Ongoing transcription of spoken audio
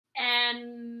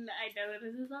And I know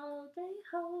this is all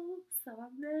J-Hope, so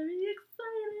I'm very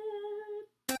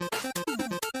excited.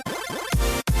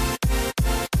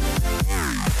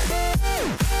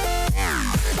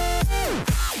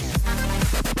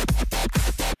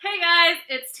 Hey guys,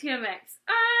 it's TMX.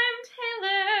 I'm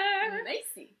Taylor. I'm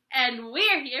Macey. And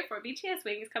we're here for BTS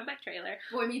Wings comeback trailer.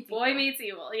 Boy Meets Evil. Boy Meets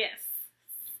Evil, yes.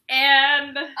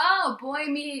 And... oh, Boy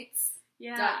Meets...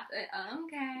 yeah.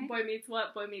 Okay. Boy Meets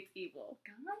what? Boy Meets Evil.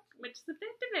 God. Which is a bit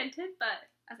demented, but...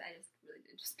 I just really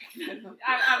did just pick that up.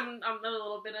 I'm a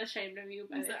little bit ashamed of you,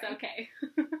 but it's okay.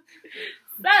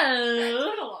 So...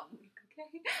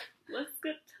 okay. Let's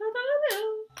get to the video.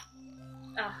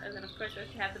 Oh, and then of course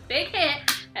we have the big hit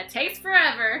that takes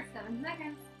forever. 7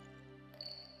 seconds.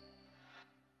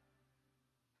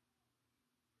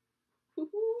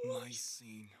 My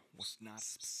scene was not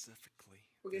specifically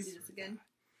We're gonna do this again.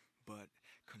 but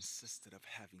consisted of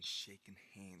having shaken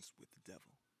hands with the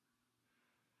devil.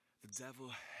 The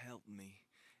devil held me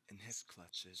in his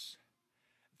clutches.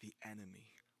 The enemy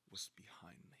was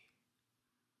behind me.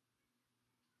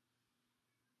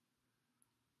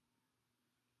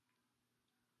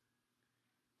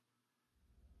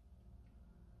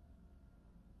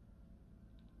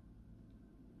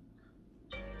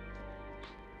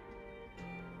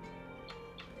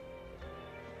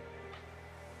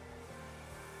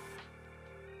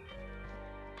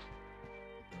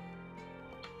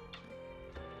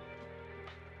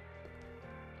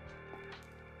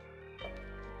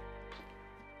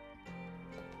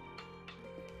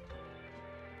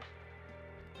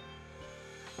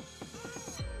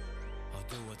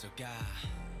 어두워져가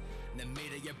내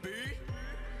미래의 빛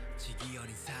지기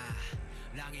어린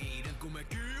사랑의 이른 꿈의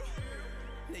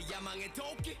내 야망의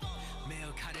도끼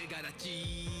매어 칼을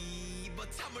갈았지 뭐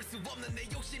참을 수 없는 내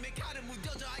욕심에 칼을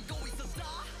무뎌져 알고 있었어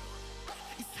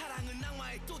이 사랑은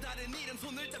악마의 또 다른 이름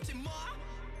손을 잡지 마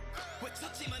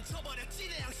외쳤지만 쳐버렸지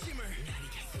내 양심을 날이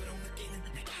갈수록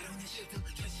느끼는 날카로운 실드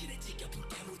현실에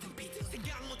지켜볼게 묻은 비트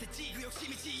생각 못했지 그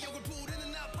욕심이 지옥을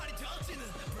부르는 나팔이 터지는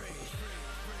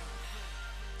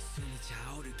숨이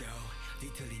차오르고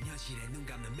뒤틀린 현실에 눈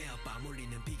감는 매일 밤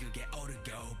울리는 비극에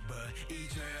오르고 But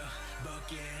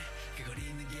잊어버게 그걸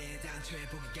잊는 게 당초에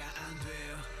보기가 안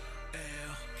돼요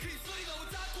그 소리 너무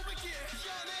달콤했기에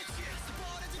연했지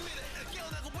버려진 미래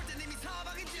깨어나고 볼 땐 이미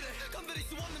사방인지를 건드릴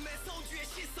수 없는 매소주의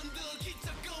시선들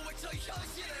기적을 외쳐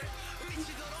현실을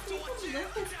미치도록 좋았지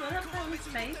Lift his foot up on his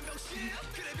face.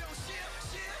 그래 병신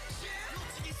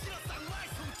놓치기 싫어 쌍말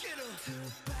손길을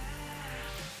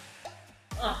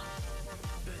Ugh.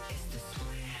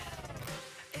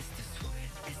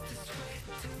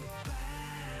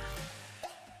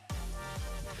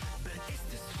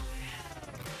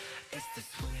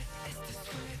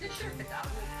 This shirt fits out.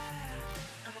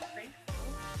 I don't think so.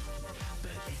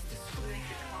 Make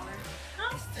it smaller.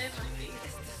 Oh, it might be.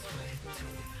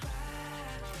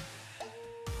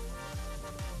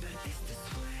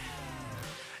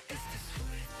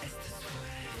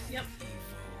 Yep.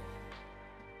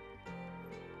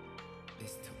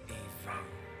 It's too evil.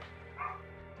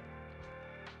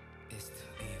 It's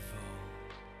too evil.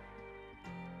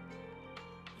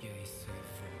 Yeah, it's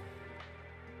evil.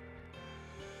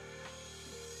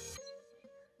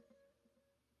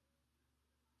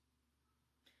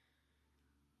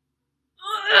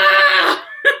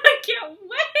 I can't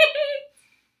wait!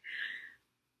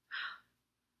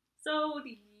 So, do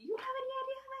you have any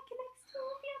idea how that connects to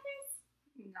all the others?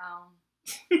 No.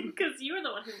 Because you were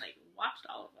the one who, like, watched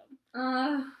all of them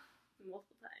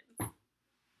multiple times.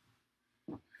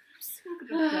 So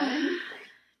good.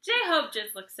 J-Hope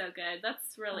just looks so good.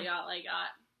 That's really all I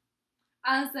got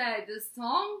I said the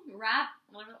song, rap,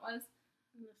 whatever it was.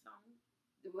 in the song.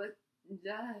 What?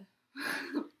 Yeah.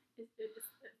 It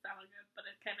sounded good, but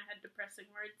it kind of had depressing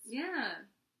words. Yeah.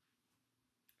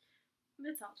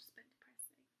 It's all just been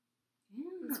depressing.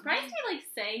 Yeah. I'm surprised he, like,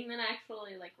 sang then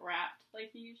actually, like, rapped like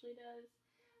he usually does.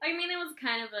 I mean, it was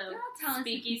kind of a They're all talented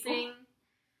speaky people. sing.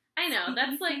 I know,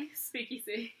 that's like speaky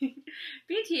sing.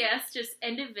 BTS, just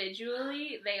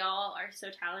individually, they all are so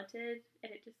talented, and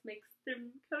it just makes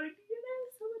them coming together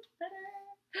so much better.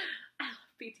 I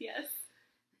love BTS.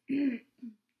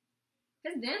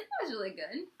 His dance was really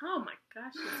good. Oh my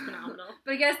gosh, it's phenomenal.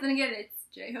 But I guess then again, it's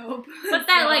J-Hope. But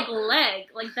that, So- like,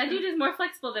 leg, like, that dude is more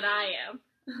flexible than I am.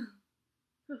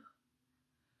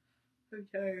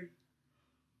 Okay.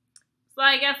 So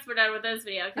I guess we're done with this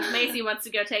video, because Macey wants to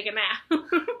go take a nap.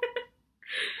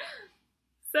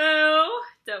 So,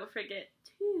 don't forget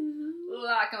to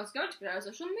Like and subscribe to our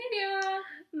social media.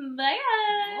 bye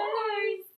guys! Bye.